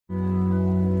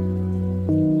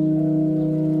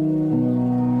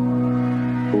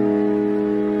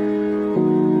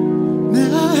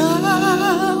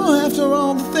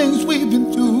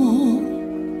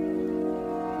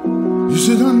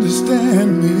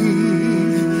understand me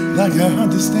like I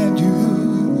understand you.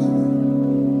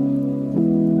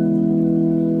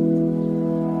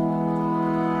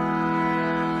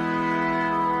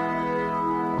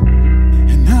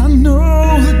 And I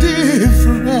know the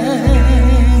difference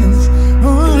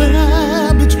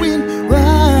between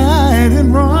right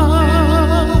and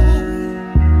wrong.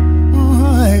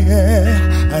 Oh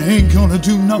yeah, I ain't gonna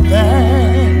do nothing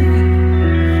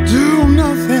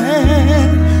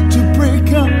to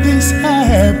break up this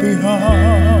happy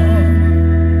heart.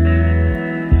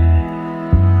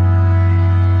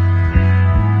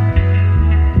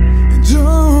 And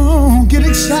don't get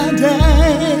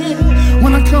excited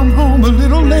when I come home a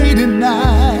little late at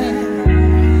night.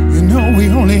 You know we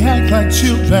only act like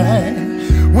children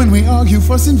when we argue,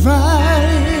 fuss and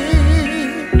fight.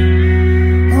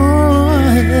 Oh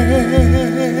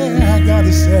yeah, I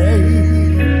gotta say,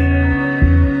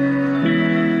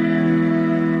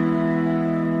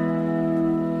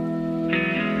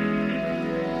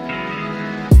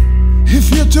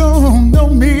 if you don't know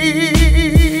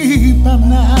me by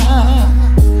now,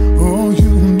 oh,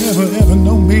 you'll never ever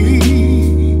know me.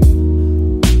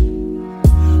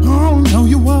 Oh, no,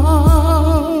 you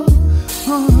won't.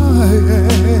 Oh, yeah.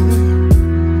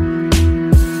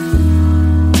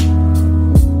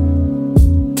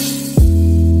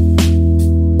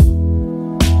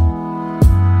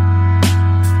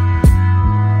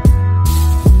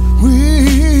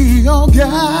 We all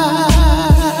got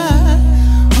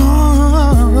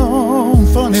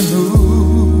funny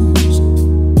moves,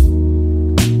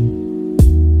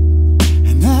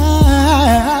 and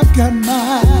I've got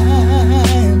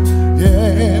mine,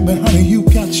 yeah, but honey, you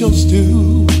got yours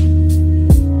too.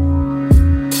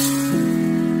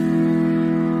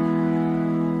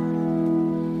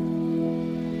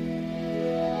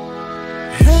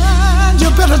 And you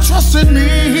better trust in me,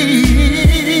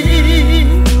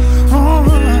 oh,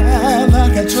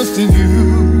 like I trust in you.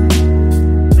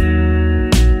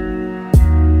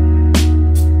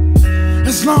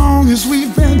 As long as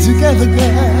we've been together, girl,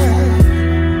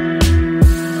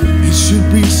 it should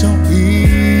be so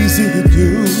easy to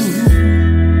do.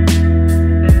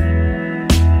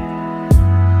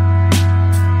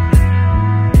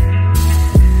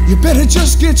 You better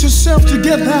just get yourself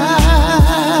together,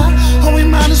 or we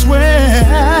might as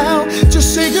well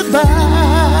just say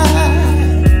goodbye.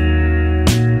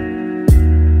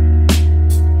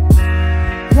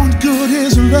 What good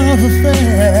is a love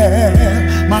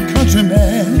affair, my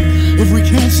countryman, if we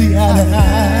can't see eye to eye?